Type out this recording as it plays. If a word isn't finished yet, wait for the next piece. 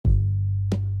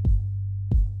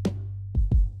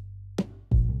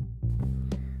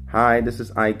Hi, this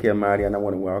is Ike Amadi, and I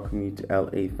want to welcome you to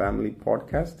LA Family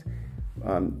Podcast.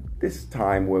 This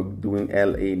time we're doing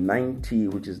LA 90,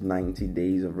 which is 90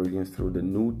 days of reading through the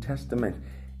New Testament.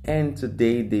 And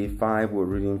today, day 5, we're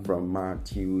reading from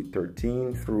Matthew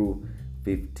 13 through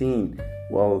 15.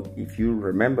 Well, if you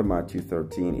remember Matthew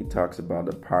 13, it talks about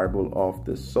the parable of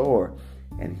the sower.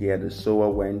 And here the sower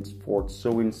went forth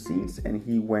sowing seeds, and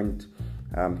he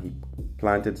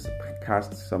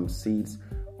cast some seeds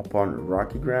upon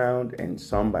rocky ground, and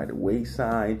some by the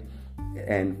wayside,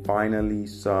 and finally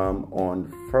some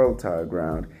on fertile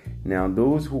ground. Now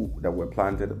those that were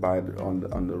planted on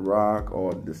the rock,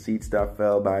 or the seeds that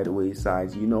fell by the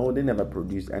waysides, they never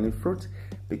produced any fruit,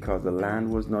 because the land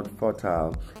was not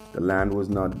fertile, the land was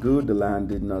not good, the land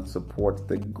did not support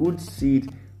the good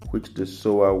seed which the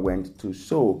sower went to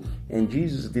sow. And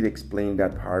Jesus did explain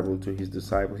that parable to his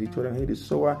disciples. He told them, hey, the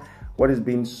sower, what is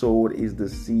being sowed is the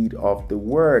seed of the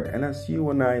word. And as you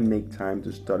and I make time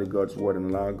to study God's word and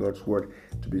allow God's word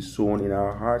to be sown in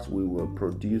our hearts, we will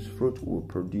produce fruit. We will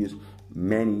produce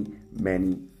many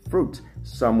fruit.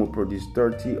 Some will produce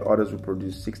 30, others will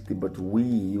produce 60, but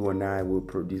you and I will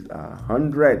produce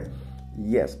 100.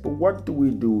 Yes, but what do we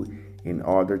do in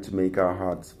order to make our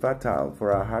hearts fertile?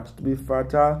 For our hearts to be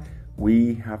fertile,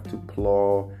 we have to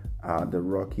plow the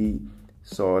rocky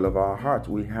soil of our hearts.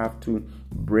 We have to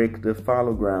break the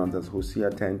fallow grounds, as Hosea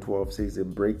 10:12 says. They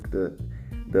break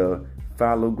the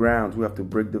fallow grounds. We have to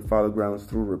break the fallow grounds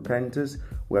through repentance.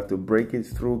 We have to break it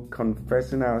through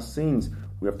confessing our sins.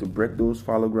 We have to break those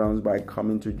fallow grounds by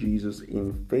coming to Jesus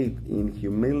in faith, in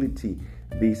humility.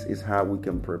 This is how we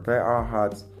can prepare our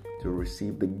hearts to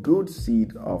receive the good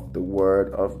seed of the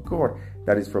word of God.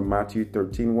 That is from Matthew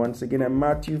 13 once again. And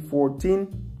Matthew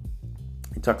 14,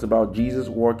 it talks about Jesus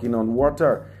walking on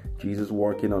water. Jesus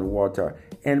walking on water.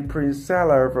 And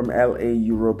Priscilla from LA,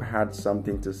 Europe, had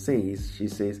something to say. She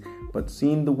says, but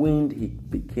seeing the wind, he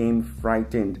became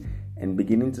frightened, and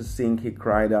beginning to sink, he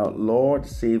cried out, Lord,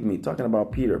 save me. Talking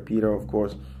about Peter. Peter, of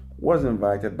course, was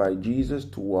invited by Jesus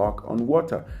to walk on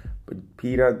water. But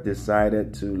Peter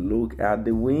decided to look at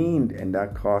the wind, and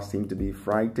that caused him to be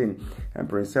frightened. And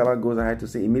Priscilla goes ahead to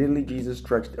say, immediately Jesus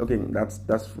stretched. Okay,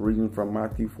 that's reading from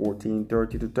Matthew 14,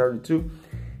 30 to 32.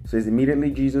 It says,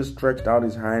 immediately Jesus stretched out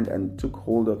his hand and took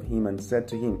hold of him and said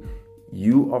to him,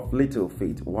 you of little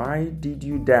faith, why did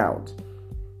you doubt?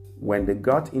 When they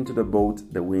got into the boat,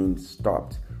 the wind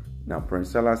stopped. Now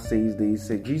Priscilla says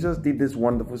Jesus did this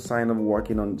wonderful sign of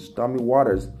walking on stormy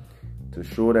waters to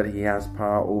show that he has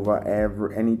power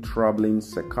over any troubling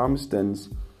circumstance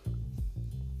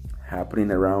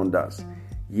happening around us.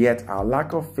 Yet our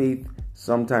lack of faith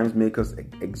sometimes makes us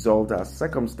exalt our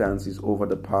circumstances over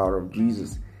the power of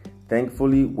Jesus.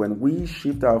 Thankfully, when we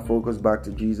shift our focus back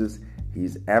to Jesus, he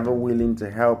is ever willing to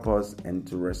help us and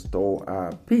to restore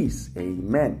our peace.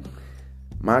 Amen.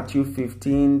 Matthew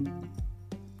 15,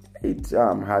 it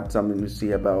had something to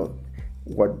say about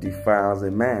what defiles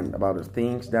a man, about the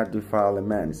things that defile a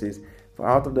man. It says, for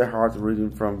out of the heart,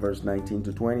 reading from verse 19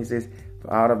 to 20, it says,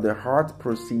 for out of the heart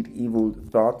proceed evil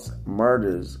thoughts,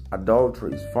 murders,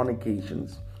 adulteries,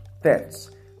 fornications,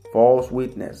 thefts, false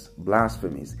witness,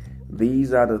 blasphemies.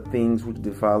 These are the things which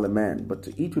defile a man, but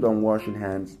to eat with unwashed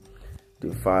hands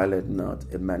defileth not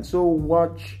a man. So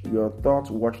watch your thoughts,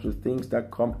 watch the things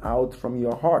that come out from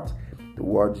your heart, the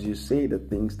words you say, the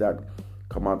things that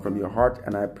come out from your heart.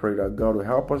 And I pray that God will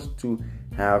help us to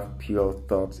have pure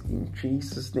thoughts in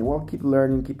Jesus' name. Well, keep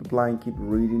learning, keep applying, keep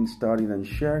reading, studying, and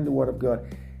sharing the word of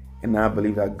God. And I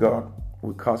believe that God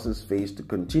will cause his face to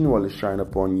continually shine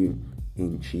upon you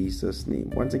in Jesus'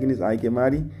 name. Once again, it's Ike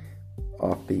Amadi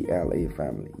of the LA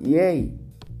family. Yay!